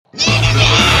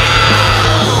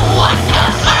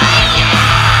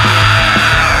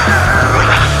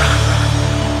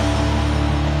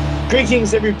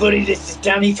Greetings, everybody. This is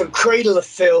Dani from Cradle of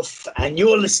Filth, and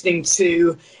you're listening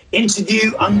to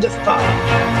Interview Under Fire.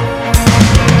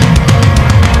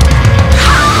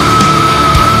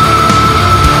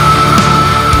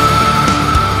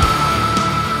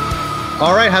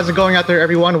 All right, how's it going out there,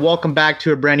 everyone? Welcome back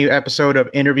to a brand new episode of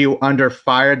Interview Under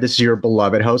Fire. This is your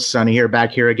beloved host, Sonny,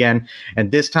 back here again.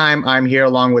 And this time I'm here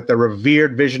along with the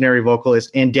revered visionary vocalist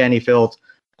in Dani Filth.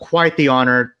 Quite the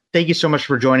honor. Thank you so much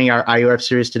for joining our IOF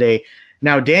series today.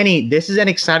 Now, Dani, this is an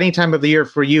exciting time of the year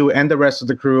for you and the rest of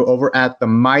the crew over at the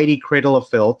mighty Cradle of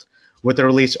Filth with the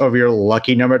release of your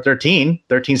lucky number 13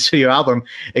 studio album,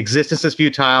 Existence is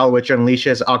Futile, which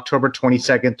unleashes October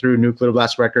 22nd through Nuclear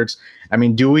Blast Records. I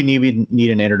mean, do we need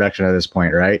an introduction at this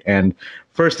point, right? And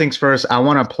first things first, I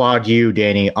want to applaud you,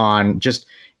 Dani, on just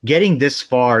getting this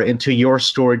far into your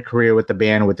storied career with the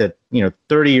band, with the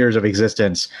 30 years of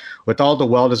existence, with all the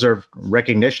well-deserved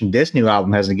recognition this new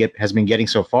album has been getting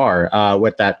so far,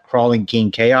 with that Crawling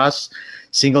King Chaos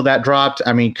single that dropped.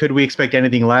 I mean, could we expect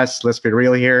anything less? Let's be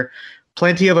real here.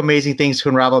 Plenty of amazing things to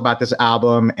unravel about this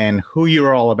album and who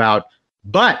you're all about.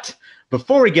 But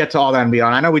before we get to all that and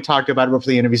beyond, I know we talked about it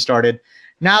before the interview started.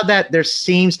 Now that there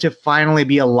seems to finally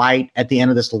be a light at the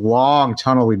end of this long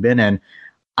tunnel we've been in,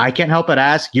 I can't help but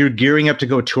ask, you're gearing up to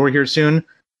go tour here soon.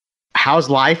 How's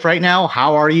life right now?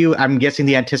 How are you? I'm guessing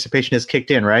the anticipation has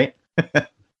kicked in, right?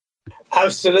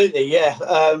 Absolutely,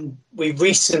 yeah. We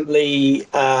recently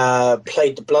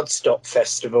played the Bloodstock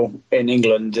Festival in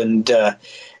England, and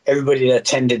everybody that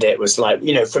attended it was like,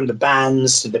 from the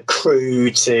bands to the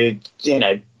crew to,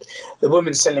 the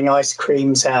woman selling ice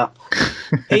creams out.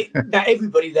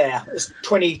 Everybody there, there's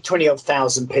 20 odd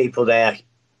thousand people there,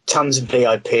 tons of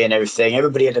VIP and everything.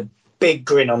 Everybody had a big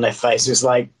grin on their face. It was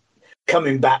like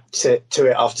coming back to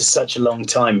it after such a long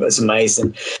time. It was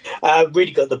amazing.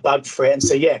 Really got the bug for it. And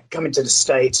so, yeah, coming to the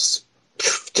States,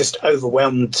 just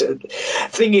overwhelmed.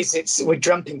 Thing is, we're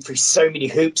jumping through so many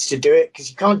hoops to do it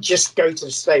because you can't just go to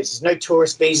the States. There's no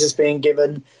tourist visas being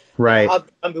given. Right.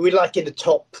 I mean, we're like in the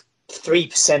top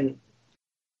 3%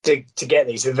 to get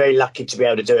these. We're very lucky to be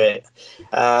able to do it.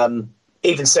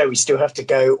 Even so, we still have to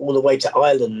go all the way to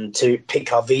Ireland to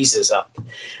pick our visas up,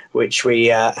 which we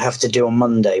have to do on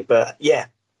Monday. But yeah,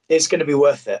 it's going to be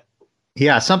worth it.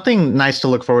 Yeah, something nice to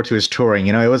look forward to is touring.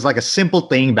 It was like a simple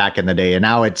thing back in the day. And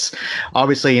now it's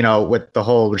obviously, with the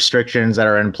whole restrictions that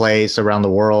are in place around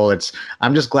the world,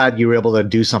 I'm just glad you were able to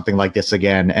do something like this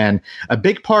again. And a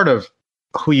big part of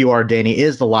who you are, Dani,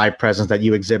 is the live presence that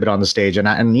you exhibit on the stage.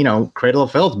 And Cradle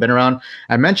of Filth been around.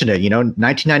 I mentioned it,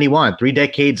 1991, 3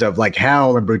 decades of like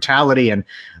hell and brutality. And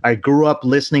I grew up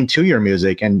listening to your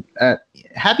music. And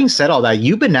having said all that,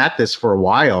 you've been at this for a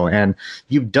while and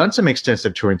you've done some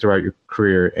extensive touring throughout your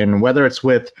career. And whether it's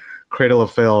with Cradle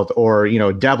of Filth or,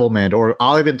 Devilment, or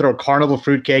I'll even throw Carnival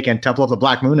Fruitcake and Temple of the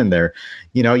Black Moon in there.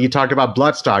 You talked about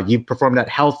Bloodstock. You've performed at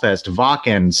Hellfest,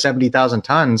 Wacken, 70,000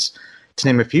 Tons, to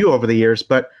name a few over the years.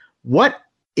 But what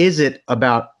is it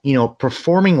about,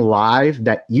 performing live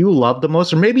that you love the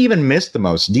most or maybe even miss the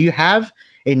most? Do you have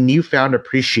a newfound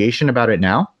appreciation about it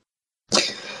now?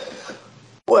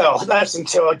 Well, that's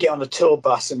until I get on the tour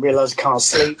bus and realize I can't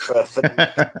sleep for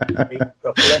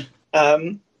properly.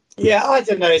 Yeah, I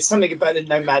don't know. It's something about the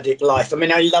nomadic life. I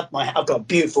mean, I've got a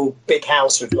beautiful big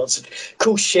house with lots of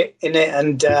cool shit in it.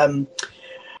 And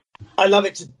I love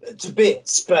it to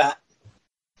bits, but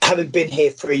having been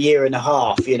here for a year and a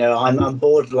half, I'm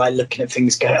bored, like looking at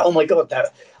things going, oh my God,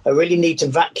 I really need to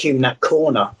vacuum that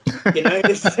corner.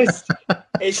 It's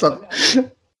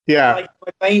yeah. Like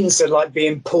my veins are like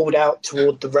being pulled out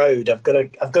toward the road. I've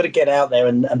got to get out there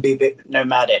and be a bit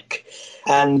nomadic.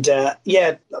 And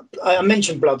I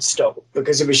mentioned Bloodstock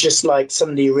because it was just like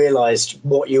suddenly you realised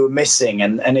what you were missing,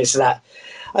 and it's that,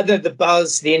 I don't know, the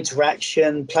buzz, the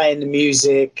interaction, playing the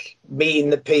music, meeting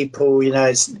the people,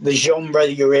 it's the genre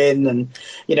you're in, and,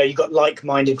 you've got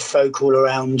like-minded folk all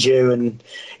around you, and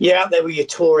you're out there with your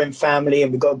touring family,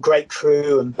 and we've got a great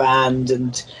crew and band,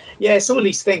 and yeah, it's all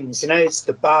these things, it's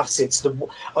the bus, I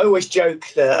always joke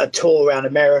that a tour around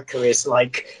America is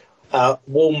like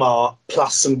Walmart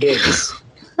plus some gigs.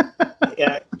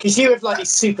 Yeah, because you have like these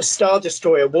superstar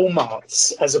destroyer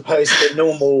Walmarts as opposed to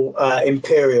normal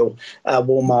Imperial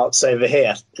Walmarts over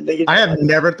here. I have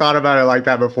never thought about it like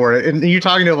that before. And you're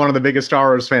talking to one of the biggest Star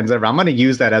Wars fans ever. I'm going to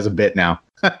use that as a bit now.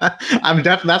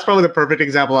 That's probably the perfect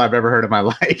example I've ever heard in my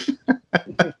life.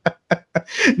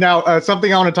 Now,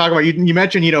 something I want to talk about. You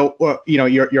mentioned,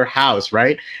 your house,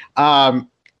 right?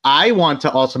 I want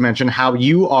to also mention how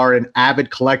you are an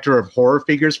avid collector of horror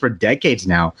figures for decades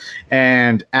now.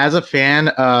 And as a fan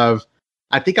of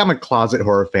I think I'm a closet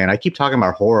horror fan. I keep talking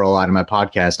about horror a lot in my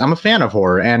podcast. I'm a fan of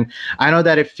horror, and I know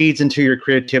that it feeds into your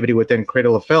creativity within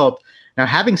Cradle of Filth. Now,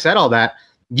 having said all that,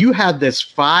 you have this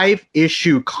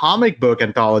 5-issue comic book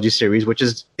anthology series, which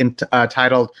is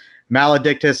titled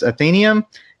Maledictus Athenaeum,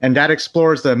 and that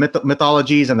explores the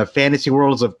mythologies and the fantasy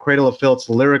worlds of Cradle of Filth's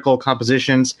lyrical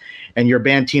compositions. And your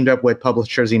band teamed up with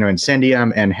publishers,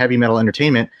 Incendium and Heavy Metal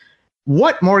Entertainment.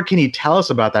 What more can you tell us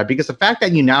about that? Because the fact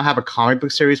that you now have a comic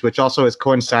book series, which also is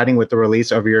coinciding with the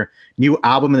release of your new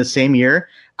album in the same year,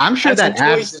 I'm sure that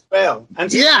adds as well. I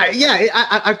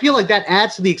feel like that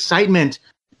adds to the excitement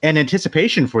and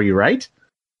anticipation for you, right?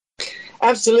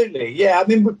 Absolutely, yeah. I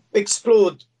mean, we've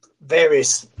explored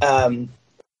various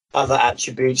other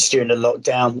attributes during the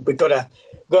lockdown. We've got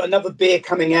another beer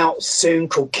coming out soon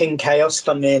called King Chaos,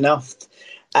 funnily enough.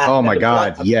 Oh my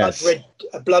God, yes.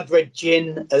 A blood red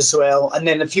gin as well, and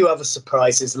then a few other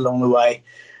surprises along the way.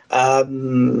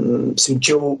 Some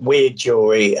weird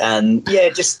jewelry, and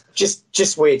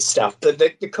just weird stuff. But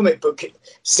the comic book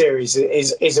series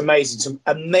is amazing. Some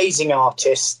amazing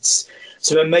artists,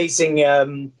 some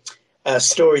amazing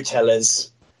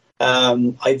storytellers.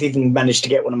 I've even managed to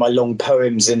get one of my long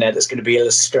poems in there that's going to be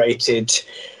illustrated.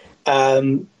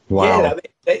 Wow! Yeah,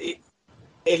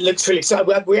 it looks really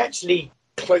exciting. We're actually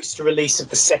close to release of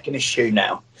the second issue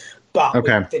now, but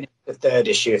we've finished the third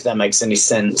issue, if that makes any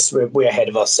sense. We're ahead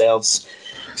of ourselves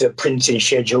to printing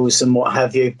schedules and what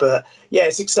have you. But yeah,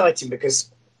 it's exciting because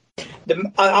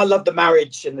I love the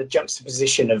marriage and the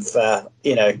juxtaposition of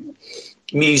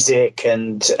music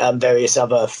and various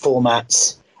other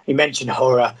formats. You mentioned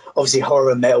horror. Obviously,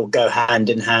 horror and metal go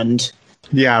hand in hand.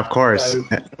 Yeah, of course. So,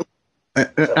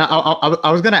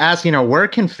 I was going to ask, where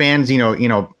can fans,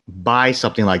 buy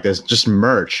something like this? Just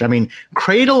merch. I mean,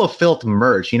 Cradle of Filth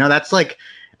merch. That's like,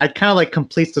 it kind of like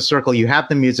completes the circle. You have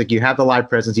the music, you have the live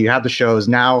presence, you have the shows.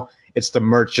 Now it's the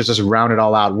merch. Just round it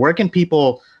all out. Where can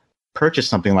people purchase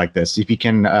something like this? If you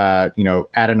can, add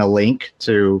in a link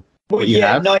to what you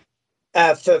have.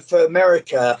 For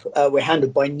America, we're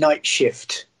handled by Night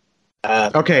Shift.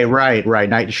 Okay, right.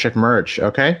 Night Shift merch.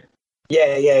 Okay.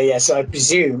 Yeah. So I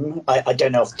presume, I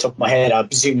don't know off the top of my head, I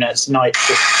presume that's Night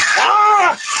Shift.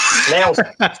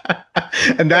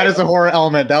 And that is a horror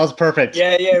element. That was perfect.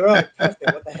 Yeah, right.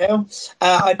 Perfect. What the hell?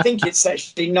 I think it's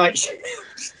actually Night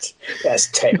Shift. That's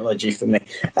technology for me.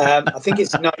 I think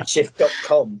it's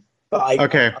nightshift.com, but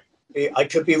I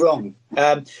could be wrong.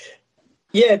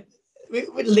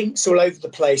 With links all over the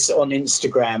place on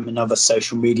Instagram and other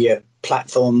social media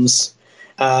platforms.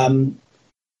 Awesome.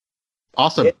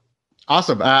 Yeah.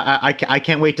 Awesome. I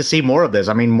can't wait to see more of this.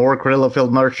 I mean, more Cradle of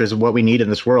Filth merch is what we need in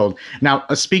this world. Now,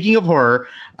 speaking of horror,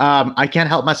 I can't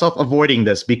help myself avoiding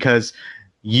this because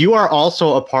you are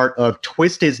also a part of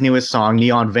Twisted's newest song,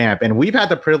 Neon Vamp. And we've had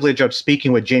the privilege of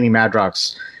speaking with Jamie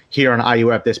Madrox here on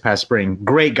IUF this past spring.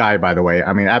 Great guy, by the way.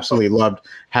 I mean, absolutely loved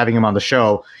having him on the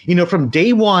show. From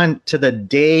day one to the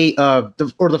day of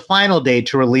the final day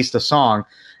to release the song,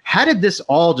 how did this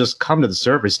all just come to the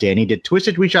surface, Dani? Did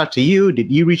Twisted reach out to you?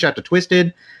 Did you reach out to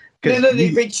Twisted? No, they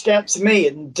reached out to me,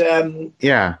 and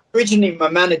originally my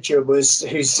manager who's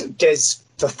Des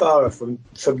Fafara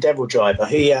from Devil Driver.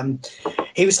 He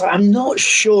was like, I'm not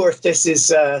sure if this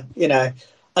is I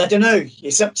don't know.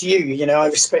 It's up to you. I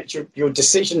respect your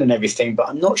decision and everything, but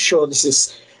I'm not sure this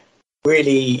is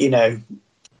really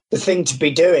the thing to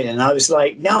be doing. And I was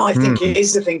like, no, I think it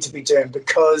is the thing to be doing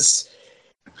because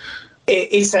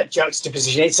it is that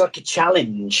juxtaposition. It's like a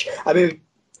challenge. I mean,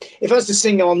 if I was to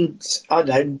sing on, I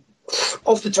don't know,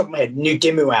 off the top of my head, new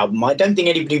Dimmu album, I don't think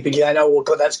anybody would be going, oh,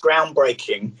 God, that's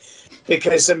groundbreaking.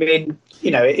 Because, I mean,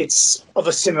 it's of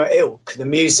a similar ilk, the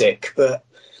music. But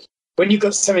when you've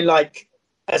got something like,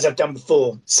 as I've done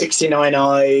before, 69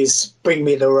 Eyes, Bring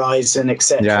Me the Horizon,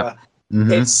 etc.,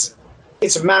 it's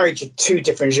a marriage of two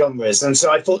different genres. And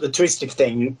so I thought the Twisted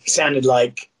thing sounded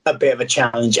like a bit of a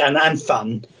challenge and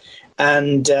fun.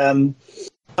 And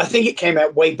I think it came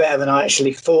out way better than I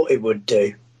actually thought it would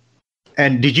do.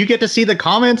 And did you get to see the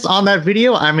comments on that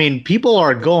video? I mean, people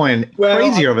are going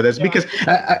crazy over this because...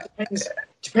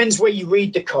 Depends where you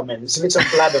read the comments. If it's on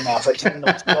Blabbermouth, I tend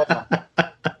not to bother.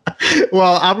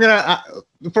 Well, I'm going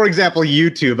to... for example,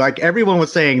 YouTube, like everyone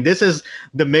was saying, this is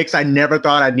the mix I never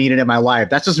thought I'd needed in my life.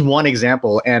 That's just one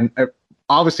example. And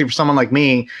obviously for someone like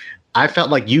me, I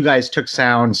felt like you guys took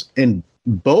sounds in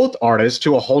both artists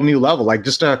to a whole new level. Like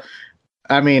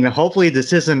hopefully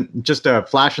this isn't just a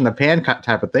flash in the pan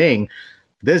type of thing.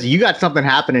 You got something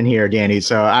happening here, Dani.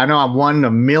 So I know I'm one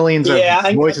of millions of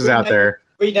voices out there.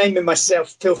 Renaming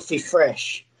myself Filthy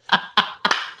Fresh.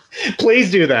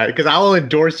 Please do that, because I will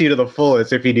endorse you to the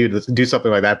fullest if you do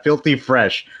something like that. Filthy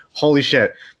Fresh. Holy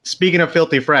shit. Speaking of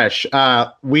Filthy Fresh,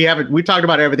 we talked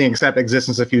about everything except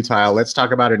Existence of Futile. Let's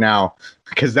talk about it now,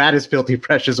 because that is Filthy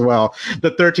Fresh as well.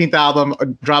 The 13th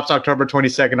album drops October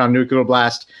 22nd on Nuclear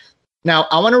Blast. Now,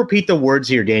 I want to repeat the words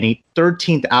here, Dani.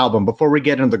 13th album, before we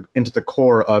get into the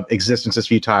core of Existence is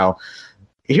Futile.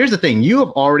 Here's the thing. You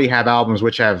already have albums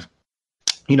which have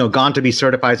gone to be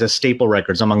certified as staple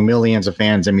records among millions of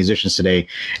fans and musicians today.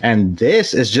 And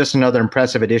this is just another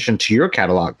impressive addition to your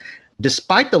catalog.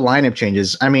 Despite the lineup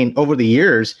changes, I mean, over the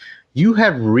years, you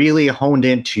have really honed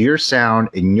into your sound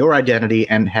and your identity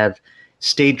and have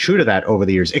stayed true to that over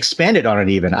the years, expanded on it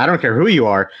even. I don't care who you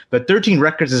are, but 13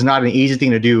 records is not an easy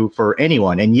thing to do for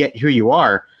anyone. And yet here you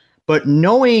are. But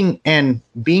knowing and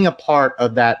being a part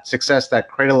of that success that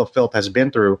Cradle of Filth has been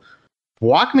through,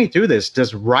 walk me through this.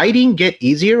 Does writing get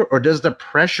easier, or does the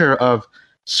pressure of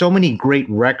so many great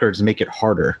records make it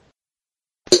harder?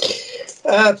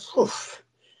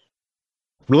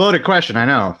 Loaded question, I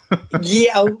know.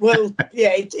 Yeah, well,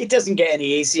 yeah, it doesn't get any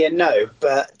easier, no.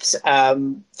 But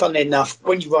funnily enough,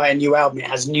 when you write a new album, it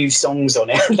has new songs on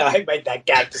it. And I made that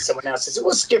gag to someone else. I said,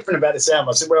 "What's different about this album?"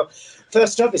 I said, "Well,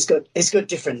 first off, it's got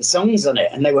different songs on it."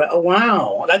 And they were, "Oh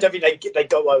wow!" And I don't think they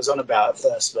got what I was on about at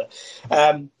first, but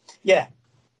yeah.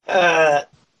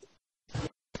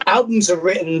 Albums are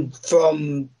written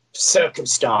from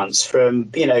circumstance,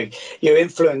 from you're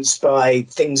influenced by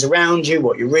things around you,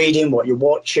 what you're reading, what you're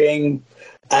watching.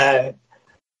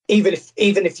 Even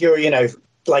if you're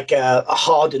like a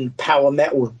hardened power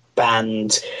metal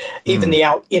band, even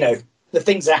the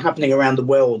things that are happening around the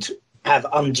world have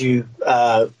undue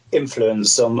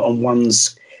influence on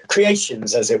one's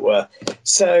creations, as it were.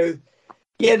 So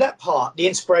yeah, that part, the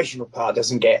inspirational part,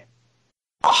 doesn't get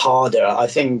harder. I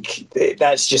think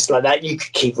that's just like that. You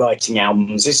could keep writing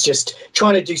albums. It's just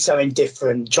trying to do something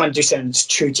different, trying to do something that's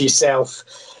true to yourself.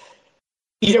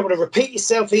 You don't want to repeat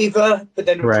yourself either, but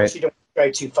then of course you don't want to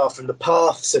go too far from the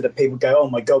path so that people go,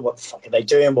 "Oh my god, what the fuck are they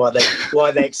doing? Why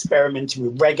are they experimenting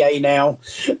with reggae now?"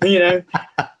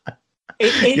 It's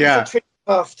a tricky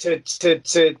path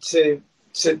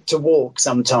to walk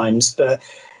sometimes, but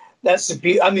that's the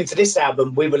beauty. I mean, for this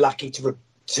album, we were lucky to have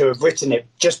written it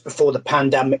just before the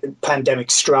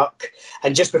pandemic struck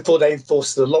and just before they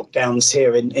enforced the lockdowns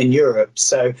here in Europe.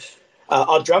 So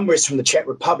our drummer is from the Czech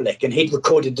Republic, and he'd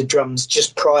recorded the drums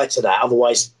just prior to that.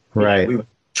 Otherwise, we were in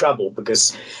trouble,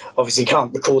 because obviously you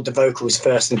can't record the vocals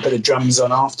first and put the drums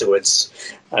on afterwards.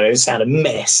 It would sound a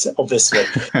mess, obviously,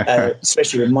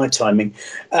 especially with my timing.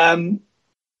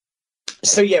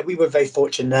 So yeah, we were very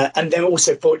fortunate, and then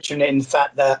also fortunate in the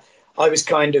fact that I was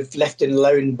kind of left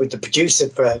alone with the producer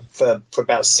for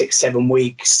about 6-7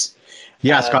 weeks.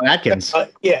 Yeah, Scott Adkins.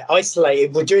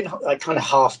 Isolated. We're doing like kind of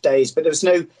half days, but there was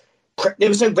no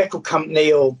record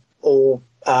company or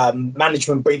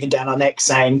management breathing down our necks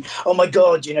saying, "Oh my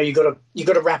God, you got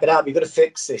to wrap it up. You got to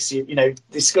fix this. This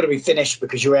has got to be finished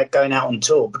because you're going out on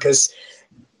tour." Because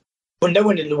no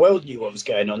one in the world knew what was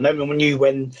going on. No one knew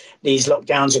when these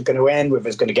lockdowns are going to end, whether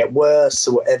it's going to get worse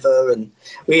or whatever. And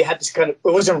we had this kind of,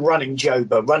 it wasn't running joke,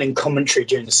 but running commentary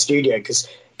during the studio, because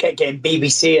getting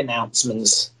BBC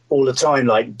announcements all the time,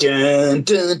 like, dun,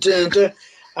 dun, dun, dun.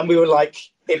 And we were like,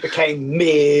 it became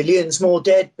millions more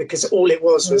dead, because all it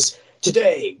was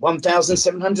today,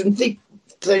 1,730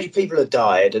 people have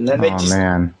died. And then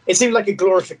it seemed like a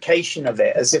glorification of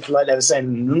it, as if like they were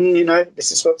saying,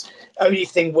 this is what's only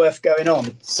thing worth going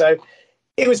on. So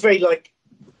it was very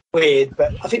weird,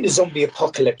 but I think the zombie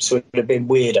apocalypse would have been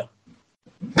weirder.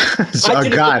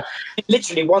 God.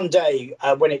 Literally one day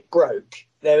when it broke,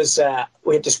 there was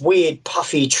we had this weird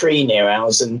puffy tree near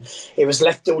ours, and it was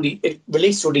it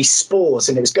released all these spores,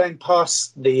 and it was going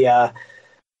past the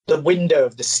window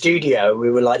of the studio. We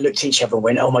were like, looked at each other and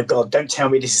went, "Oh my God, don't tell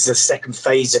me this is the second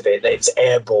phase of it, that it's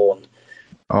airborne."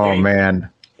 Oh man.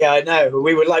 Yeah, I know.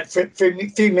 We were like, for a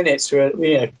few minutes, we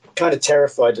were kind of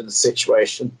terrified of the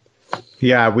situation.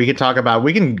 Yeah, we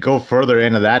can go further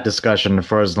into that discussion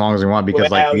for as long as we want, because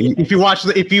if you watch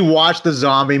the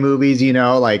zombie movies,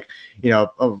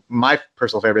 my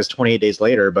personal favorite is 28 Days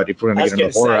Later, but if we're going to get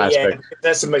into the horror aspect,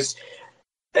 that's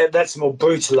the more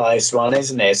brutalized one,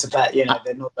 isn't it? It's about they're not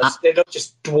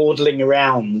just dawdling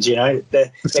around,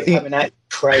 they're coming out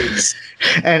crazy.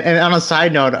 And on a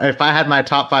side note, if I had my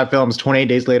top 5 films, 28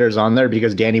 Days Later is on there,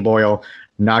 because Danny Boyle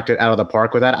knocked it out of the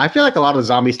park with that. I feel like a lot of the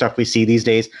zombie stuff we see these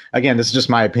days, again, this is just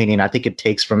my opinion, I think it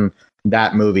takes from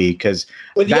that movie, because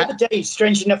other day,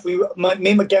 strange enough, me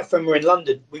and my girlfriend were in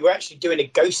London. We were actually doing a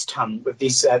ghost hunt with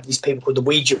these people called the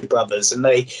Ouija brothers, and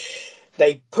they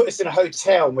put us in a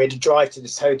hotel, and we had to drive to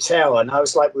this hotel, and I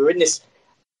was like, we were in this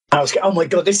I was going, oh my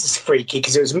God, this is freaky,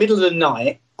 because it was middle of the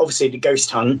night. Obviously, the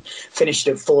ghost hunt finished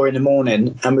at 4 a.m,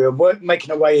 and we were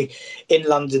making our way in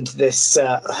London to this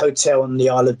hotel on the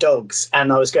Isle of Dogs.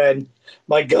 And I was going,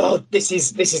 my God, this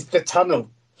is the tunnel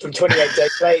from 28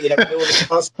 Days Later, with all the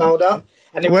cars piled up.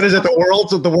 And what is it?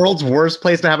 The world's worst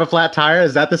place to have a flat tire?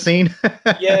 Is that the scene?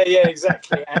 yeah,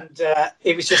 exactly. And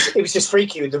it was just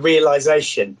freaky with the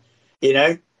realization,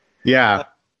 Yeah.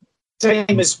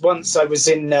 Same as once I was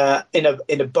in a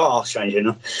bar, strange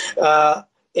enough,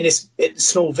 in a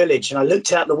small village, and I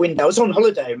looked out the window. I was on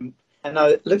holiday, and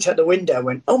I looked out the window and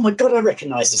went, "Oh my God, I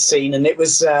recognise the scene!" And it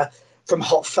was from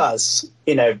Hot Fuzz.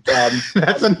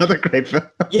 That's another great film.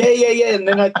 Yeah. And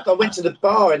then I went to the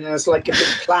bar, and there was like a big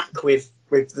plaque with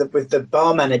the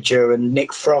bar manager and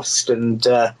Nick Frost and.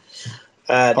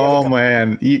 Oh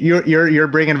man, you're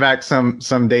bringing back some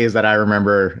days that I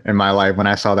remember in my life when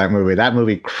I saw that movie. That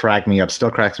movie cracked me up.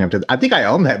 Still cracks me up. I think I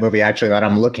own that movie actually. That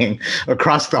I'm looking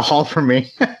across the hall from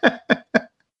me.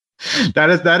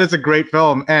 That is a great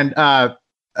film, and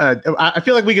I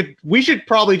feel like we should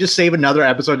probably just save another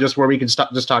episode just where we can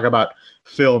just talk about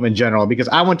film in general, because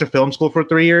I went to film school for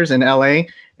 3 years in LA,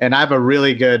 and I have a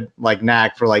really good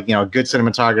knack for good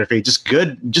cinematography, just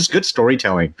good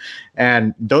storytelling,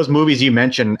 and those movies you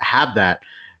mentioned have that.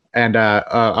 And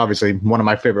obviously one of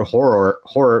my favorite horror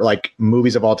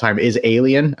movies of all time is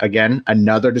Alien. Again,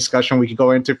 another discussion we could go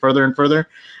into further and further.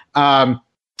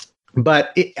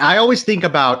 But I always think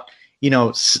about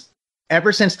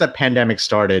ever since the pandemic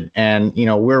started, and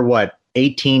we're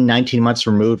 18, 19 months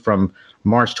removed from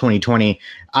March 2020.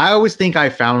 I always think I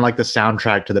found the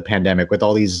soundtrack to the pandemic with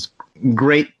all these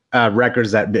great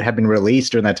records that have been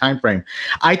released during that time frame.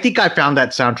 I think I found that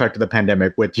soundtrack to the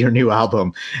pandemic with your new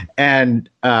album, and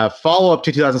follow up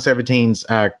to 2017's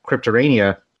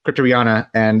Cryptoriana,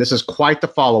 and this is quite the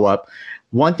follow up.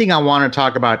 One thing I want to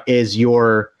talk about is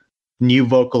your new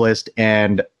vocalist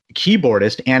and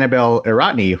keyboardist Annabelle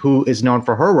Erotny, who is known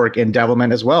for her work in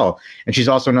Devilment as well, and she's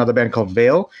also in another band called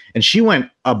Veil, and she went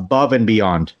above and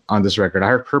beyond on this record.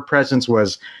 Her presence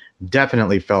was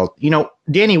definitely felt.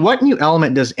 Dani, what new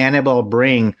element does Annabelle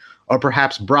bring, or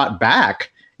perhaps brought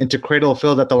back, into Cradle of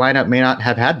Filth that the lineup may not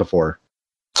have had before?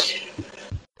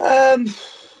 Well,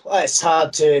 it's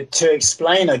hard to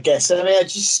explain, I guess. I mean,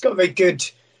 she's got a very good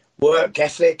work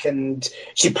ethic, and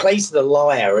she plays the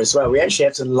lyre as well. We actually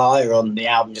have some lyre on the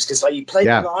album, just because you play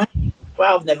the lyre.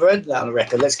 Well, I've never heard that on the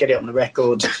record. Let's get it on the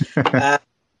record.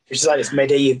 Which is this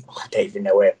medieval, I don't even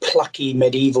know where, plucky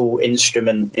medieval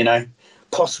instrument,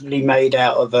 possibly made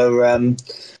out of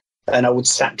an old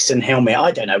Saxon helmet. I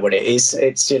don't know what it is.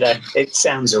 It's it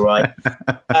sounds all right.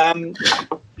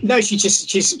 No,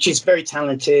 she's very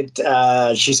talented.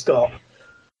 She's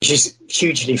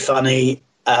hugely funny.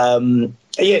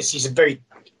 Yes, she's a very,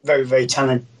 very, very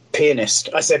talented pianist.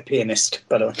 I said pianist,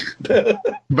 by the way.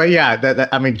 But yeah,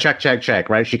 I mean, check,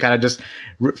 right? She kind of just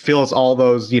fills all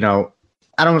those, I don't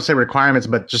want to say requirements,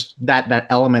 but just that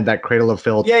element, that Cradle of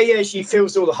Filth. Yeah, she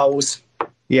fills all the holes.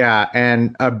 Yeah,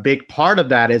 and a big part of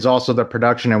that is also the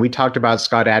production. And we talked about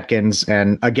Scott Adkins,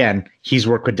 and again, he's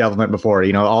worked with Devilment before,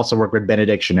 also worked with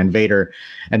Benediction and Vader.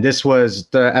 And this was,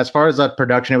 as far as the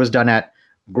production, it was done at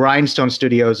Grindstone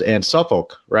Studios in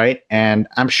Suffolk, right? And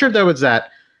I'm sure there was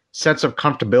that sense of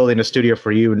comfortability in the studio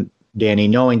for you, Dani,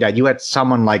 knowing that you had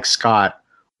someone like Scott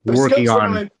working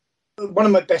on. One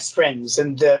of my best friends,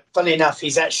 and funny enough,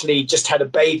 he's actually just had a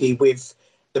baby with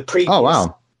the previous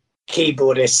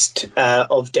keyboardist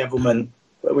of Devilment,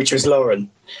 which was Lauren.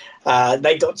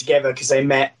 They got together because they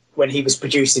met when he was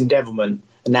producing Devilment,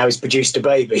 and now he's produced a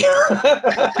baby.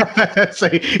 So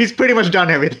he's pretty much done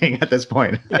everything at this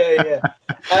point. Yeah.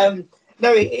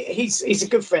 No, he's a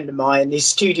good friend of mine. His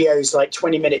studio's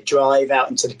 20-minute drive out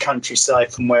into the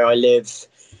countryside from where I live.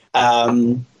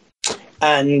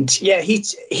 And yeah,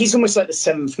 he's almost like the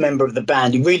seventh member of the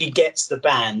band. He really gets the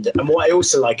band. And what I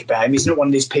also like about him, he's not one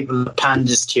of these people that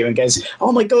panders to you and goes,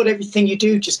 "Oh my God, everything you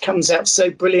do just comes out so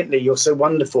brilliantly. You're so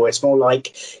wonderful." It's more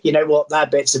like, you know what,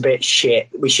 that bit's a bit shit.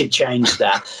 We should change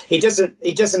that. He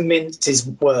doesn't mince his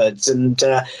words. And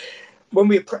when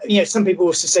we, some people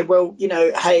also say, well,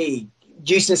 hey,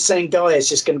 using the same guy is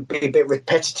just going to be a bit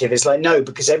repetitive. It's like, no,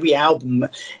 because every album,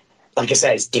 like I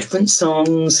say, it's different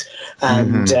songs,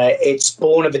 and it's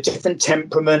born of a different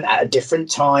temperament at a different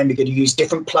time. You're going to use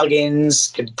different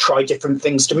plugins, could try different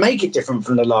things to make it different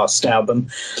from the last album.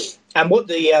 And what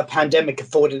the pandemic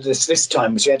afforded us this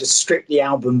time was we had to strip the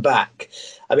album back.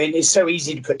 I mean, it's so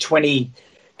easy to put 20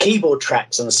 keyboard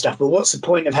tracks on stuff, but what's the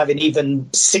point of having even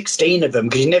 16 of them,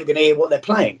 because you're never going to hear what they're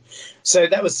playing? So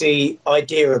that was the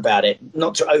idea about it,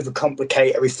 not to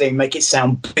overcomplicate everything, make it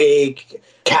sound big,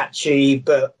 catchy,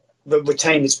 but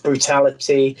retain its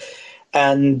brutality.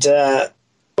 And,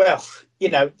 well, you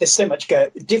know, there's so much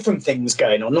different things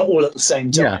going on, not all at the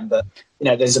same time, but, you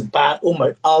know, there's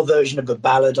almost our version of a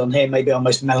ballad on here, maybe our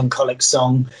most melancholic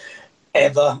song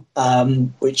ever,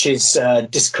 which is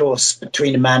Discourse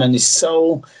Between a Man and His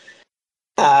Soul.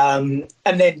 And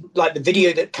then, like, the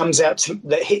video that comes out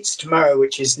that hits tomorrow,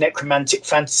 which is Necromantic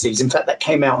Fantasies. In fact, that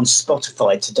came out on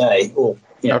Spotify today, or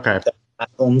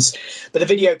platforms. But the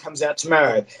video comes out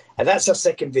tomorrow, and that's our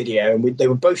second video. And they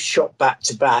were both shot back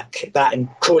to back. That and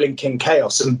Crawling King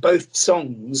Chaos, and both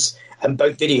songs and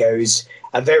both videos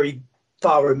are very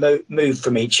far removed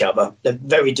from each other. They're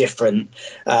very different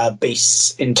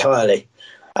beasts entirely.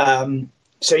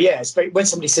 So yeah, it's when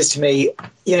somebody says to me,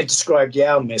 you know, describe the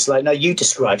album, it's like, no, you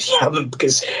describe the album,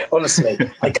 because honestly,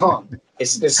 I can't.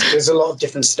 There's a lot of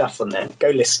different stuff on there. Go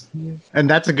listen. And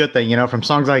that's a good thing, you know, from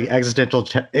songs like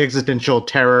Existential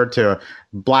Terror to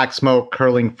Black Smoke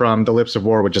Curling from the Lips of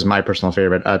War, which is my personal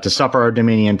favorite, to Suffer Our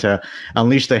Dominion, to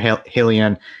Unleash the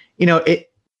Hellion. You know,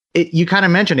 you kind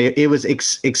of mentioned it was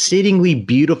exceedingly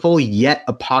beautiful yet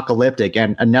apocalyptic.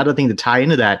 And another thing to tie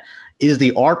into that is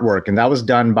the artwork, and that was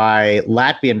done by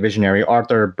Latvian visionary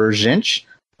Arthur Berzinch.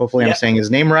 Hopefully I'm saying his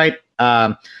name right.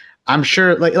 I'm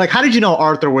sure, like, how did you know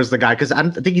Arthur was the guy? Because I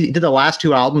think he did the last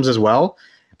two albums as well.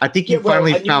 I think you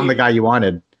finally found the guy you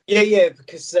wanted. Yeah,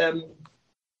 because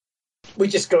we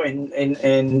just got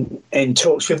in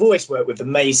talks. We've always worked with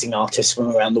amazing artists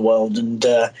from around the world, and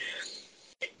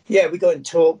we got in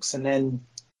talks, and then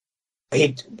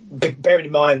bearing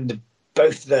in mind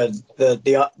both the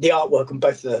artwork on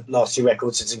both the last two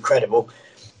records is incredible.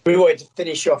 We wanted to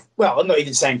finish off. Well, I'm not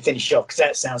even saying finish off, because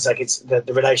that sounds like it's the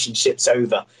relationship's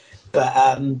over. But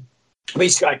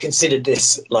I considered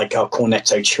this like our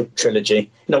Cornetto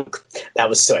trilogy. No, that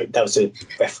was a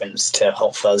reference to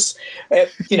Hot Fuzz.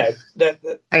 You know,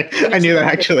 I knew that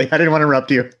actually. I didn't want to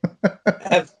interrupt you.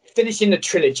 Finishing the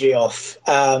trilogy off,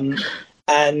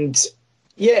 and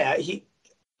yeah,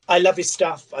 I love his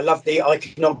stuff. I love the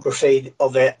iconography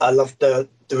of it. I love the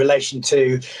relation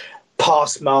to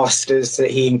past masters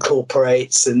that he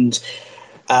incorporates, and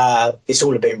it's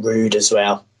all a bit rude as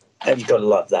well. And you've got to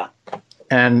love that.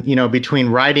 And, you know, between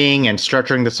writing and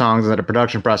structuring the songs and the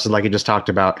production process, like you just talked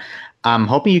about, I'm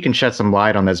hoping you can shed some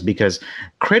light on this, because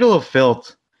Cradle of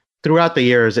Filth, throughout the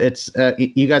years, it's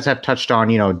you guys have touched on,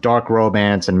 you know, dark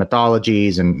romance and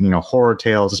mythologies and, you know, horror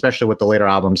tales, especially with the later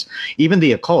albums, even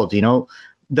the occult, you know.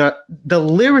 The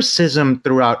lyricism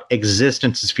throughout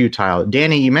Existence is Futile.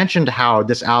 Dani, you mentioned how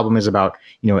this album is about,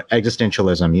 you know,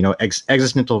 existentialism, you know,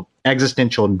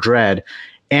 existential dread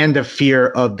and the fear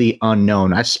of the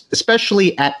unknown.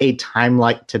 Especially at a time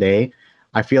like today,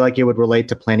 I feel like it would relate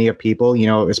to plenty of people, you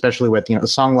know, especially with, you know, a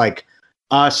song like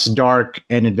Us, Dark,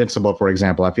 and Invincible, for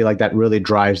example. I feel like that really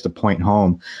drives the point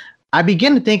home. I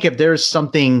begin to think if there's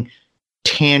something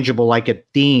tangible like a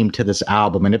theme to this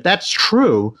album, and if that's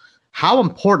true, how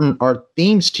important are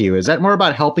themes to you? Is that more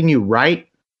about helping you write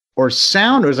or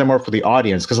sound, or is that more for the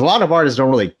audience? Because a lot of artists don't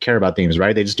really care about themes,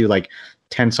 right? They just do like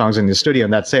 10 songs in the studio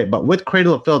and that's it. But with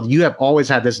Cradle of Filth, you have always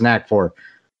had this knack for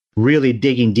really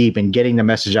digging deep and getting the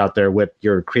message out there with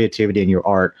your creativity and your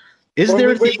art. We've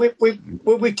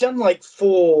done like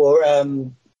 4,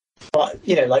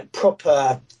 you know, like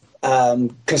proper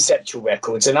conceptual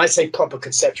records. And I say proper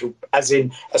conceptual as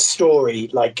in a story,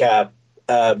 like a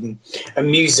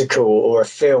musical or a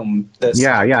film that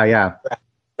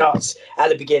starts at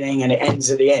the beginning and it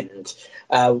ends at the end.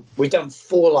 We've done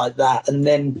 4 like that, and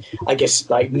then I guess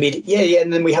like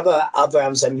and then we have other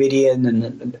albums like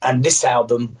Midian and this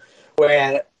album,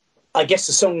 where I guess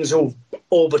the songs all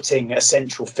orbiting a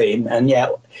central theme, and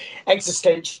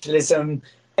existentialism,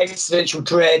 existential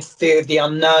dread, fear of the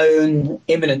unknown,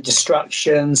 imminent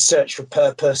destruction, search for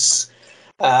purpose,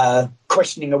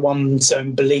 questioning of one's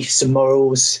own beliefs and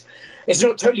morals. It's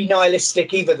not totally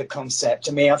nihilistic either, the concept.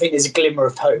 I mean, I think there's a glimmer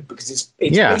of hope, because it's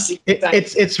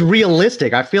it's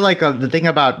realistic. I feel like the thing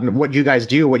about what you guys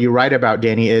do, what you write about,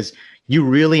 Dani, is you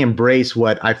really embrace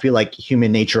what I feel like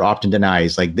human nature often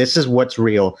denies. Like, this is what's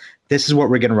real. This is what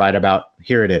we're going to write about.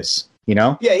 Here it is. You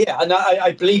know? Yeah. And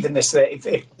I believe in this, that if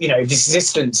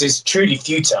existence is truly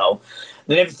futile,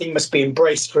 then everything must be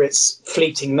embraced for its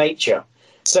fleeting nature.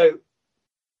 So,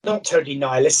 not totally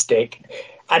nihilistic,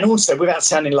 and also without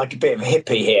sounding like a bit of a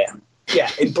hippie here.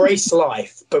 Yeah, embrace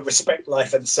life, but respect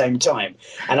life at the same time.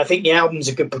 And I think the album's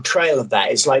a good portrayal of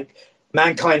that. It's like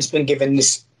mankind's been given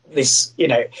this, you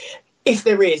know, if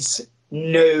there is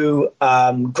no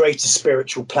greater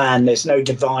spiritual plan, there's no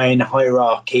divine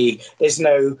hierarchy, there's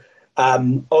no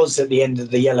Oz at the end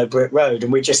of the yellow brick road,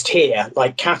 and we're just here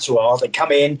like cattle are. They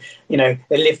come in, they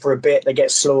live for a bit, they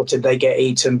get slaughtered, they get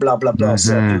eaten, blah blah blah,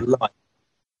 circle of life.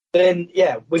 Then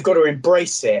we've got to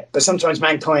embrace it. But sometimes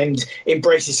mankind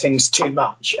embraces things too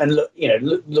much, and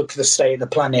look at the state of the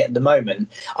planet at the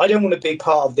moment. I don't want to be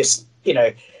part of this.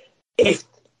 If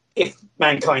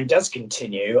mankind does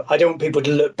continue, I don't want people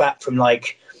to look back from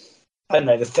the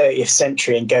 30th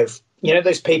century and go,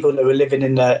 those people that were living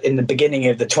in the beginning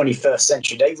of the 21st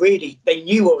century, they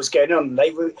knew what was going on.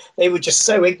 They were just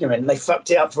so ignorant, and they fucked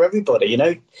it up for everybody. You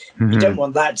don't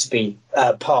want that to be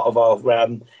part of our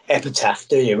epitaph,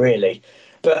 do you? Really?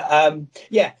 But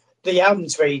the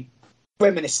album's very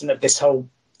reminiscent of this whole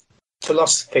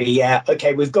philosophy. Yeah,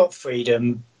 okay, we've got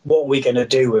freedom. What are we going to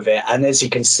do with it? And as you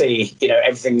can see,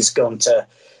 everything's gone to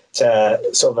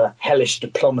sort of a hellish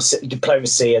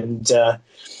diplomacy and.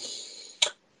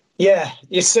 The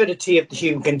absurdity of the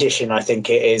human condition, I think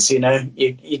it is.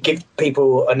 You give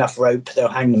people enough rope, they'll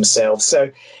hang themselves. So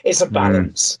it's a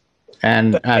balance.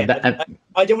 And I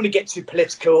don't want to get too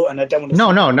political, and I don't want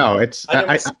to. No. It's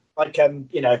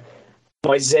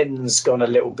my zen's gone a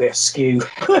little bit askew.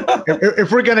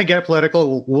 if we're gonna get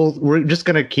political, we're just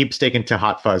gonna keep sticking to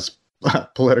hot fuzz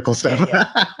political stuff.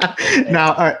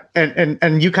 Now,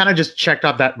 and you kind of just checked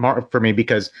off that mark for me,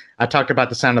 because I talked about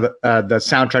the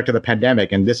soundtrack to the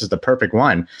pandemic, and this is the perfect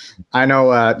one. I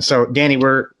know. So, Danny,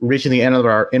 we're reaching the end of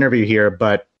our interview here,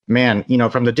 but man,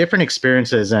 from the different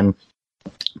experiences and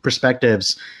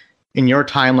perspectives in your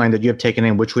timeline that you have taken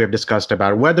in, which we have discussed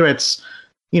about, whether it's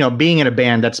being in a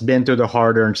band that's been through the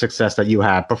hard-earned success that you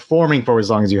have, performing for as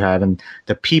long as you have, and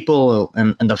the people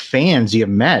and the fans you have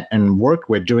met and worked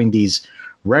with during these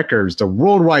records, the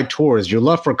worldwide tours, your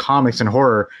love for comics and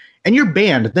horror, and your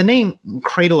band, the name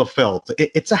Cradle of Filth,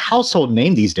 it's a household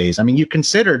name these days. I mean, you're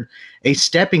considered a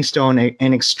stepping stone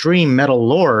in extreme metal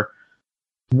lore.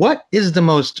 What is the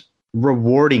most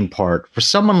rewarding part for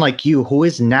someone like you who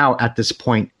is now at this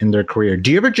point in their career?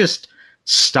 Do you ever just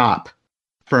stop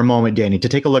for a moment, Danny, to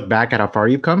take a look back at how far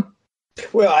you've come?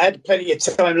 Well, I had plenty of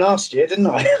time last year, didn't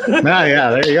I? Yeah,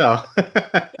 there you go.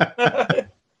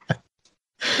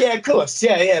 Yeah, of course.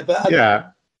 Yeah. But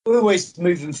we're always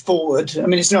moving forward. I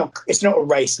mean, it's not a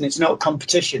race, and it's not a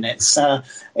competition. It's our,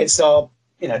 it's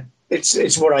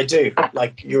what I do.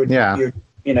 Like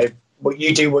what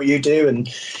you do,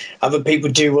 and other people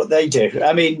do what they do.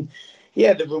 I mean,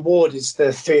 the reward is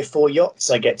the 3 or 4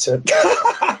 yachts I get to.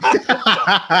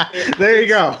 There you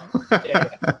go.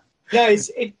 No,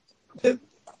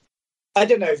 I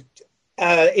don't know.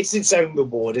 It's its own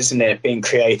reward, isn't it? Being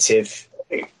creative.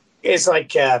 It's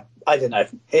like I don't know.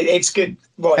 It's good,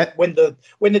 right? When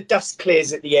the dust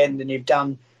clears at the end, and you've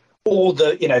done all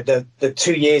the the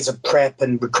 2 years of prep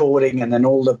and recording, and then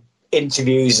all the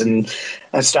interviews and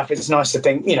stuff. It's nice to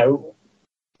think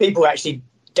people actually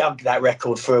dug that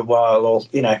record for a while, or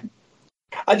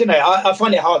I don't know. I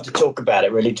find it hard to talk about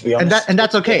it, really, to be honest. And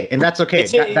that's okay. I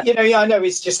know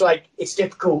it's just like, it's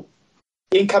difficult.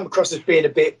 You can come across as being a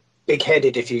bit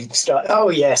big-headed if you start. Oh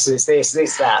yes, it's this,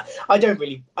 that. I don't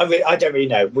really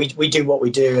know. We do what we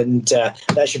do, and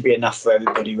that should be enough for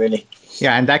everybody, really.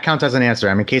 Yeah, and that counts as an answer.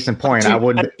 I mean, case in point, I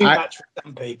wouldn't. Too much for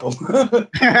some people.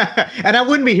 And I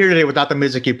wouldn't be here today without the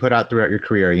music you put out throughout your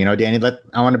career. Danny,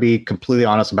 I want to be completely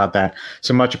honest about that.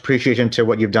 So much appreciation to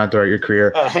what you've done throughout your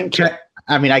career. Thank you.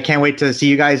 I mean, I can't wait to see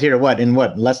you guys here. In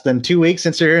less than 2 weeks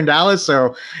since you're here in Dallas?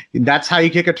 So that's how you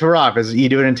kick a tour off, is you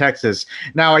do it in Texas.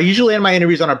 Now, I usually end my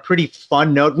interviews on a pretty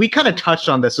fun note. We kind of touched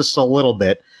on this just a little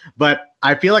bit, but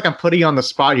I feel like I'm putting you on the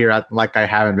spot here, like I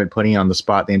haven't been putting you on the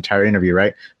spot the entire interview,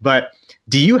 right? But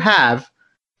do you have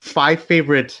 5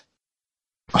 favorite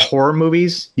horror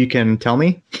movies you can tell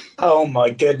me? Oh my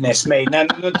goodness me! Now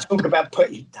let's talk about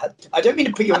I don't mean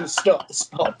to put you on the spot,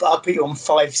 but I'll put you on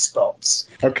 5 spots.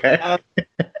 Okay.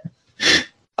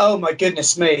 Oh my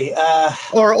goodness me!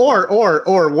 Or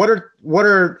what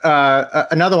are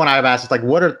another one I've asked is like,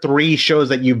 what are 3 shows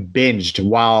that you binged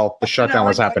while the shutdown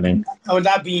was happening?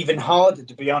 That'd be even harder,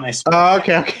 to be honest. Oh,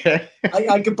 okay.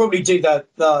 I could probably do the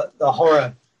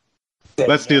horror thing.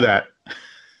 Let's do that.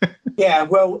 Yeah,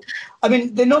 well, I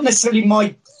mean, they're not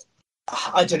necessarily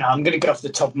I don't know, I'm going to go off the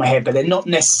top of my head, but they're not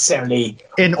necessarily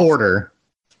in order.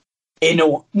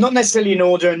 Not necessarily in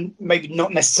order, and maybe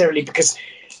not necessarily because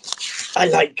I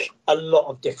like a lot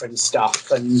of different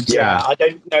stuff, and I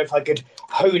don't know if I could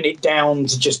hone it down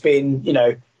to just being,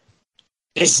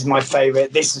 this is my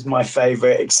favorite,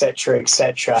 etc.,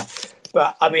 etc.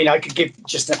 But I mean, I could give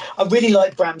I really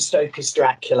like Bram Stoker's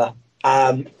Dracula.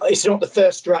 It's not the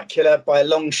first Dracula by a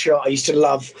long shot. I used to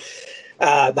love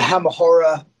the Hammer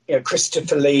horror,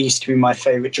 Christopher Lee used to be my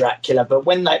favorite Dracula, but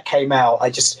when that came out,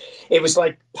 it was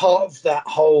like part of that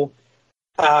whole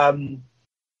early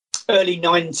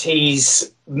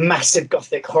 90s massive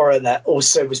gothic horror that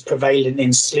also was prevalent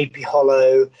in Sleepy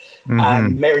Hollow,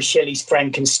 Mary Shelley's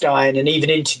Frankenstein, and even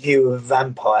Interview with a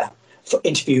Vampire.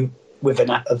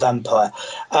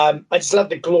 I just love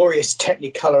the glorious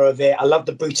technicolor of it. I love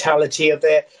the brutality of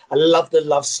it. I love the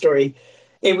love story.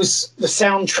 It was the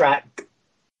soundtrack.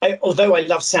 Although I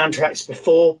loved soundtracks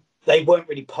before, they weren't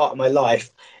really part of my life.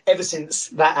 Ever since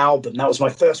that album, that was my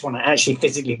first one I actually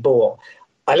physically bought.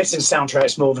 I listen to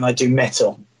soundtracks more than I do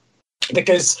metal.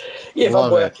 Because if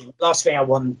I'm working, last thing I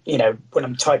want, when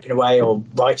I'm typing away or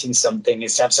writing something,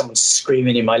 is to have someone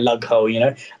screaming in my lug hole.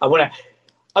 I want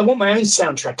my own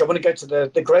soundtrack. I want to go to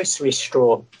the grocery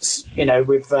store,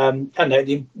 with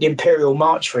the Imperial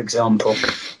March, for example,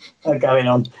 going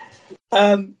on.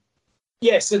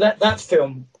 So that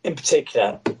film in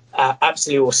particular,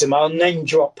 absolutely awesome. I'll name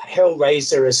drop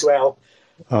Hellraiser as well.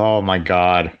 Oh my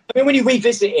God. I mean, when you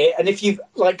revisit it, and if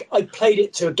I played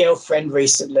it to a girlfriend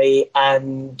recently,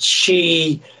 and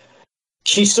she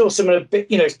saw some of the bit,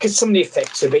 because some of the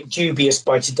effects are a bit dubious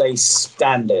by today's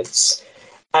standards,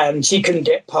 and she couldn't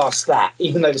get past that,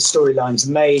 even though the storyline's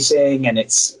amazing and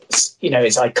it's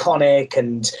iconic,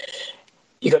 and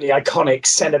you got the iconic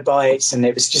Cenobites, and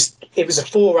it was a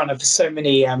forerunner for so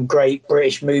many great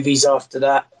British movies after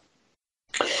that.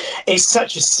 It's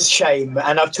such a shame,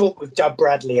 and I've talked with Doug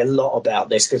Bradley a lot about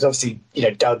this, because obviously,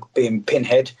 Doug being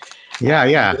Pinhead.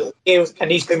 Yeah.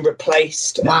 And he's been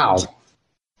replaced. Wow.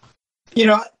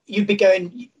 And, you'd be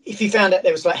going, if you found out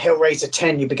there was like Hellraiser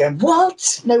 10, you'd be going,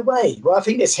 what? No way. Well, I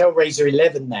think there's Hellraiser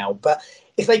 11 now, but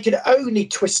if they could only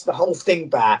twist the whole thing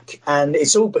back, and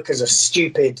it's all because of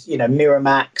stupid,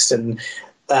 Miramax and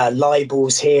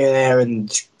libels here,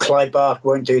 and Clive Barker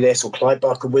won't do this or Clive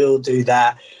Barker will do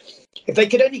that. If they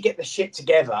could only get the shit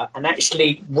together and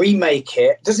actually remake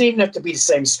it, it doesn't even have to be the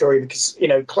same story, because,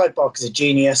 Clive Barker's a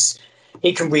genius.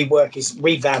 He can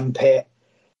revamp it.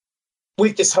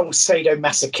 With this whole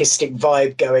sadomasochistic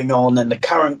vibe going on and the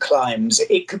current climbs,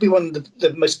 it could be one of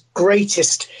the most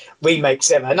greatest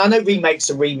remakes ever. And I know remakes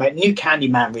are remake. New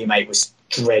Candyman remake was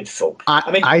dreadful.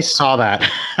 I saw that.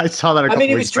 I saw that a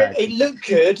couple weeks back. It looked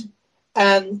good.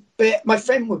 But my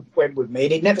friend went with me,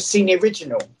 and he'd never seen the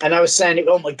original. And I was saying,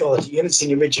 oh my God, you haven't seen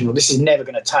the original. This is never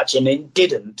going to touch. And it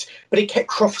didn't. But it kept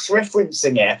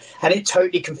cross-referencing it, and it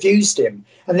totally confused him.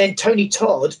 And then Tony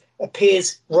Todd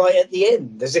appears right at the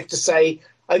end, as if to say,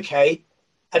 okay.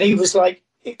 And he was like,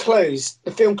 the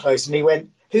film closed, and he went,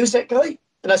 who's that guy?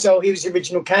 And I said, oh, he was the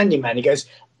original Candyman. He goes,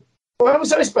 well, how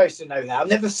was I supposed to know that? I've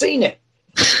never seen it.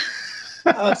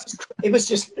 It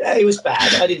was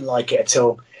bad. I didn't like it at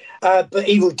all. But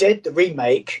Evil Dead, the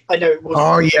remake, I know it was.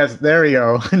 Oh yes, there you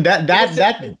go.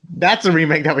 That's a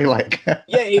remake that we like.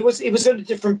 Yeah, it was on a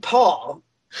different par,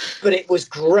 but it was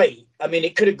great. I mean,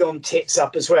 it could have gone tits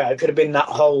up as well. It could have been that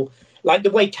whole, like the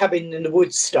way Cabin in the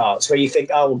Woods starts, where you think,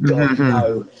 oh God,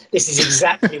 no, this is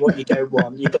exactly what you don't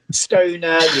want. You've got the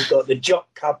stoner, you've got the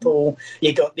jock couple,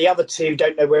 you've got the other two,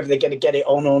 don't know whether they're going to get it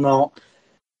on or not.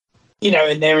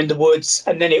 And they're in the woods,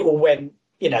 and then it all went.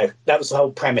 That was the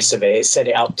whole premise of it. It set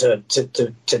it up to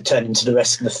turn into the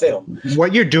rest of the film.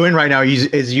 What you're doing right now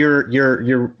is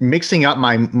you're mixing up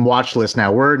my watch list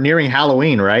now. We're nearing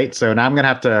Halloween, right? So now I'm gonna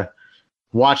have to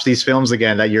watch these films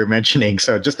again that you're mentioning.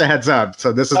 So just a heads up.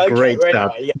 So this is great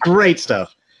stuff. Anyway, yeah. Great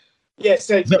stuff. Yeah.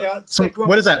 So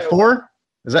what is that? 4?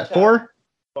 Is that 4?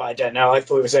 Well, I don't know. I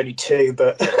thought it was only 2,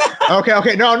 but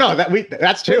okay. No,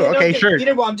 that's 2. Okay, sure. You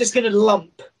know what? I'm just gonna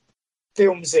lump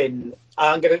films in.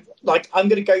 I'm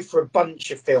gonna go for a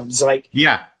bunch of films.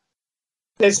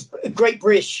 There's great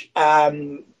British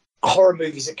horror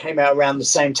movies that came out around the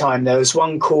same time. There was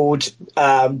one called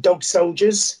Dog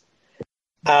Soldiers.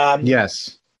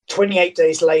 Yes. 28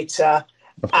 Days Later.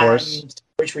 Of course.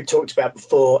 Which we talked about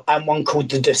before, and one called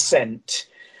The Descent.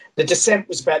 The Descent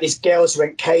was about these girls who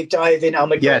went cave diving. Oh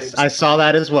my God! Yes, I saw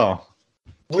that as well.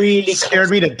 Really scared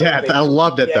me to death. I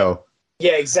loved it though.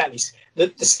 Yeah, exactly.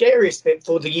 The scariest bit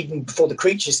even before the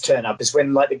creatures turn up is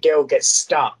when the girl gets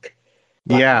stuck.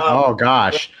 Oh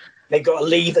gosh. They got a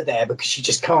lever there because she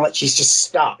just can't. She's just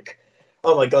stuck.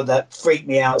 Oh my God, that freaked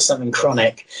me out. Something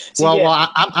chronic. So,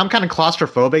 well, I'm kind of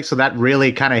claustrophobic, so that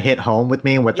really kind of hit home with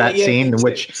me with that scene.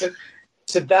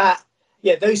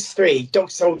 Those 3. Dog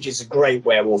Soldiers is a great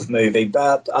werewolf movie,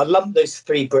 but I lump those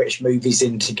 3 British movies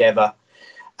in together.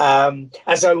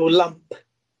 As I will lump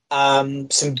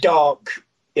some dark,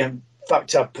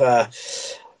 fucked up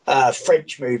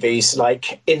French movies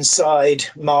like Inside,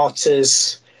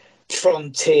 Martyrs,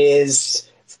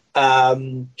 Frontiers,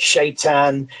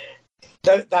 Shaitan.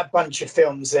 that bunch of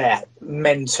films there,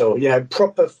 mental. You know,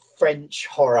 proper French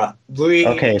horror. Really.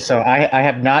 Okay, so I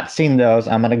have not seen those.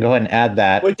 I'm gonna go ahead and add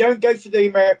that. Well, don't go for the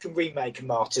American remake of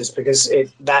Martyrs because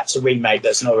that's a remake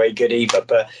that's not very good either.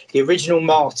 But the original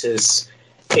Martyrs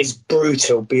is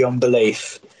brutal beyond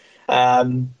belief.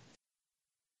 So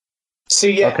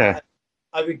yeah, okay.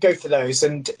 I would go for those.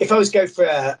 And if I was to go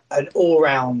for an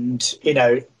all-round, you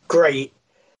know, great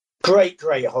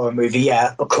horror movie,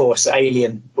 yeah, of course,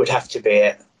 Alien would have to be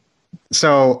it.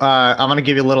 So I'm going to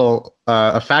give you a little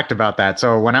a fact about that.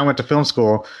 So when I went to film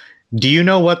school, do you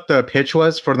know what the pitch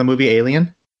was for the movie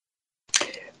Alien?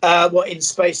 What, in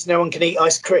space no one can eat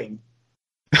ice cream?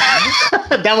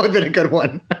 That would have been a good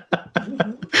one.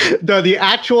 The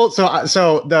actual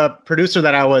so the producer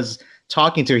that I was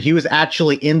talking to, he was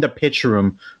actually in the pitch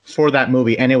room for that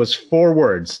movie, and it was 4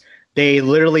 words. They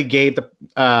literally gave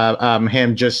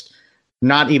him just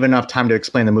not even enough time to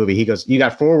explain the movie. He goes, "You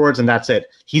got 4 words, and that's it."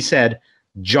 He said,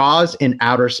 "Jaws in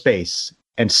outer space."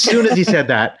 And as soon as he said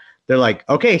that, they're like,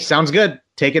 "Okay, sounds good.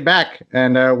 Take it back,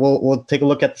 and we'll take a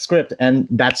look at the script." And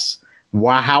that's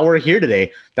how we're here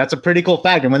today. That's a pretty cool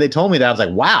fact. And when they told me that, I was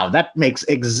like, "Wow, that makes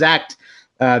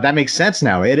sense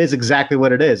now. It is exactly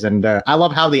what it is." And I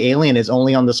love how the alien is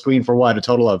only on the screen for a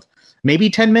total of maybe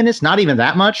 10 minutes, not even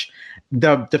that much.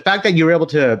 The fact that you're able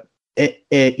to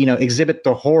exhibit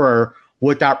the horror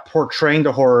without portraying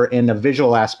the horror in a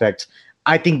visual aspect,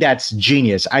 I think that's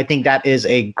genius. I think that is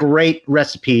a great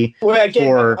recipe. Well,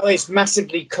 again, it's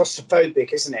massively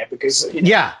claustrophobic, isn't it? Because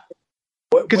yeah.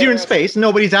 Because you're in space,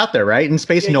 nobody's out there, right? In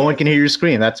space, no one can hear your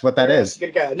scream. That's what that is.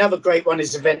 Another great one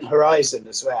is Event Horizon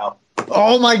as well.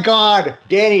 Oh my God,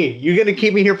 Danny, you're gonna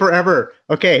keep me here forever.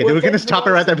 Okay, we're gonna stop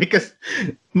it right there because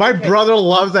my brother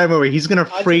loves that movie. He's gonna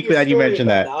freak that you mentioned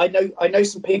that. I know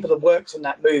some people that worked on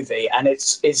that movie, and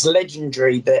it's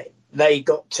legendary that they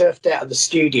got turfed out of the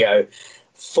studio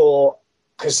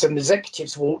because some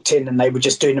executives walked in and they were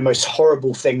just doing the most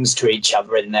horrible things to each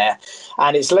other in there,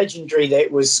 and it's legendary that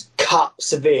it was cut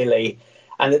severely.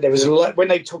 And that there was a lot when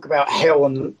they talk about hell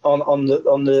on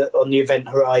the Event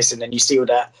Horizon, and you see all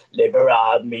that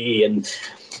 "liberate me," and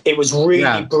it was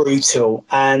really brutal.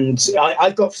 And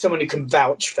I've got someone who can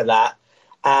vouch for that.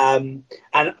 And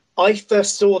I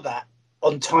first saw that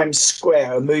on Times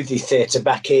Square, a movie theatre,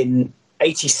 back in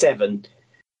 '87.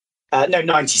 No,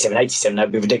 97. 87.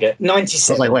 That'd be ridiculous.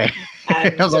 97. I was like, wait.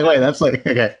 I was like, wait. That's like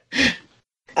okay.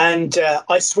 And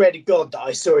I swear to God that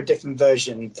I saw a different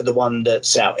version for the one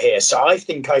that's out here. So I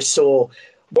think I saw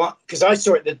one because I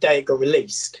saw it the day it got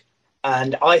released,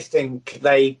 and I think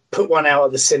they put one out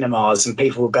of the cinemas, and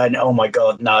people were going, "Oh my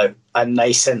God, no!" And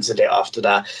they censored it after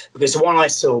that because the one I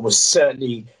saw was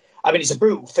certainly. I mean, it's a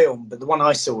brutal film, but the one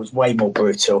I saw was way more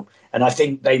brutal, and I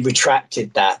think they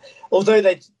retracted that. Although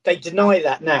they deny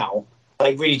that now, I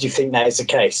really do think that is the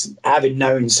case, having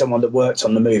known someone that worked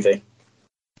on the movie.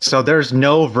 So there's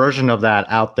no version of that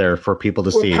out there for people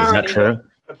to see. Is that true?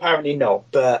 Apparently not,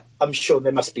 but I'm sure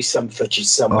there must be some footage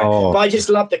somewhere. But I just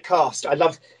love the cast. I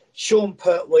love Sean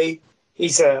Pertwee.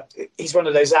 He's one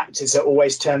of those actors that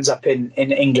always turns up in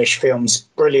English films.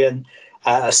 Brilliant.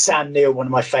 Sam Neill, one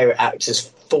of my favourite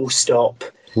actors, full stop.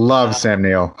 Love Sam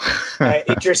Neill.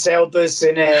 Idris Elba's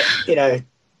in it, you know.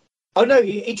 Oh, no,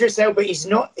 Idris Elba, he's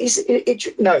not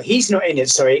in it,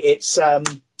 sorry. It's...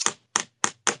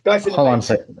 Hold on a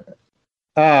second.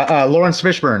 Lawrence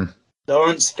Fishburne.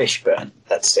 Lawrence Fishburne,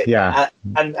 that's it. Yeah.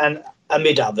 And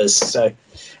amid others. So,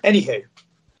 anywho.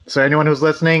 So anyone who's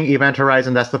listening, Event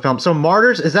Horizon, that's the film. So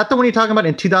Martyrs, is that the one you're talking about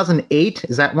in 2008?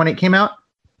 Is that when it came out?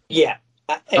 Yeah.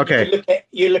 Okay.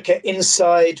 You look at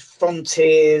Inside,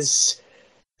 Frontiers,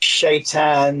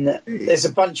 Shaitan. There's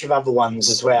a bunch of other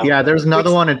ones as well. Yeah, there's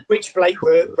another one.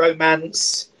 Witchblade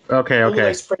Romance. Okay. All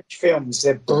those French films,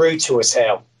 they're brutal as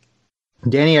hell.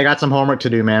 Danny, I got some homework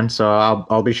to do, man, so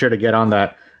I'll be sure to get on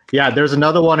that. Yeah, there's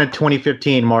another one in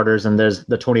 2015, Martyrs, and there's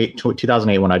the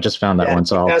 2008 one. I just found that one.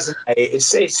 So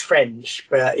 2008. It's French,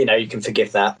 but you can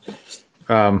forgive that.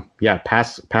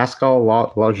 Pascal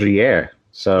Laugier.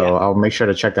 So I'll make sure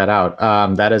to check that out.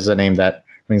 That is a name that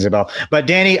rings a bell. But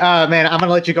Danny, man, I'm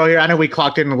gonna let you go here. I know we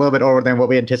clocked in a little bit over than what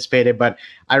we anticipated, but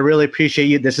I really appreciate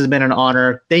you. This has been an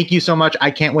honor. Thank you so much. I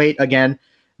can't wait again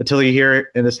until you're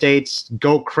here in the States.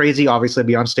 Go crazy, obviously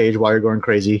be on stage while you're going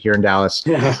crazy here in Dallas.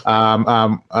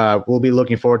 We'll be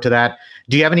looking forward to that.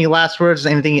 Do you have any last words?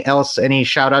 Anything else? Any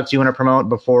shout outs you want to promote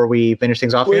before we finish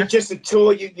things off here? Just a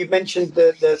tour. You mentioned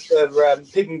the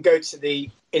people can go to the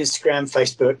Instagram,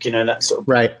 Facebook, that sort of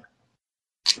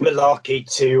malarkey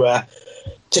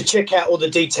to check out all the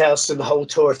details of the whole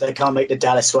tour if they can't make the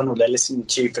Dallas one or they're listening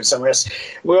to you from somewhere else.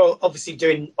 We're obviously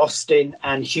doing Austin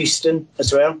and Houston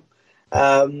as well.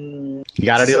 You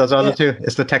got to do those other two.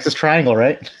 It's the Texas Triangle,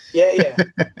 right? Yeah.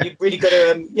 You've really got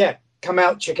to, come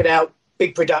out, check it out.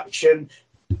 Big production.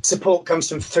 Support comes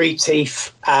from Three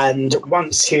Teeth and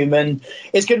Once Human.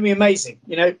 It's going to be amazing.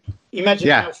 Imagine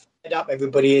how fed up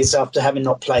everybody is after having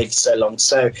not played for so long.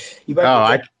 So you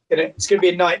won't it's going to be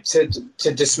a night to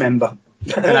dismember.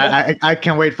 And I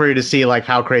can't wait for you to see like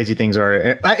how crazy things are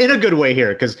in a good way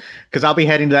here, because I'll be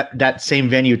heading to that same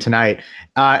venue tonight.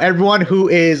 Everyone who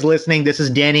is listening, this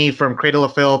is Dani from Cradle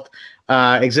of Filth.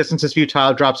 Existence is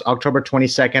Futile drops October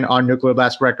 22nd on Nuclear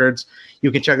Blast Records.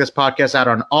 You can check this podcast out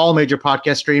on all major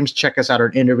podcast streams. Check us out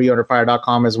on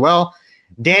interviewunderfire.com as well.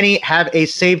 Dani, have a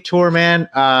safe tour, man.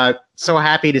 So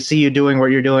happy to see you doing what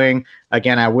you're doing.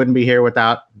 Again, I wouldn't be here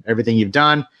without everything you've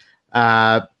done.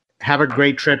 Have a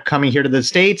great trip coming here to the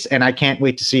States, and I can't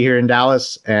wait to see you here in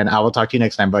Dallas, and I will talk to you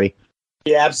next time, buddy.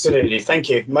 Yeah, absolutely. Thank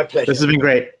you. My pleasure. This has been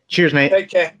great. Cheers, mate. Take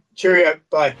care. Cheerio.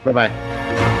 Bye. Bye-bye.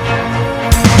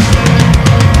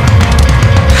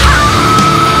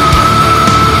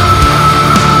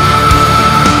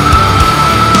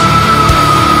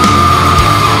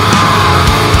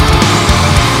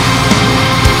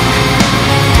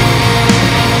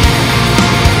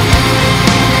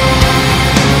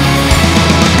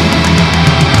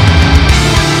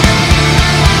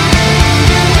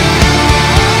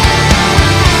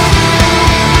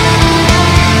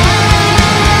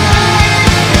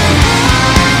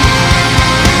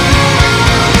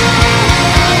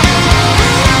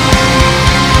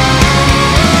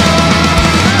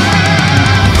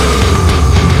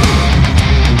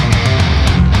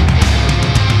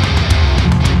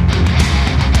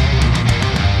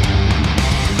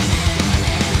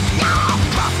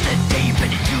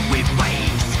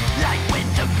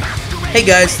 Hey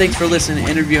guys, thanks for listening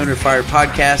to Interview Under Fire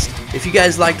podcast. If you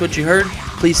guys liked what you heard,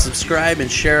 please subscribe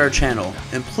and share our channel.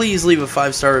 And please leave a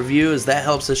 5-star review, as that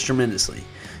helps us tremendously.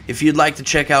 If you'd like to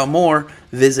check out more,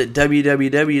 visit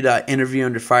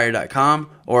www.interviewunderfire.com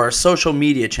or our social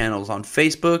media channels on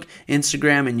Facebook,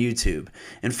 Instagram, and YouTube.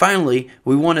 And finally,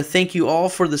 we want to thank you all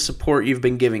for the support you've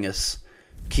been giving us.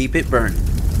 Keep it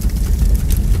burning.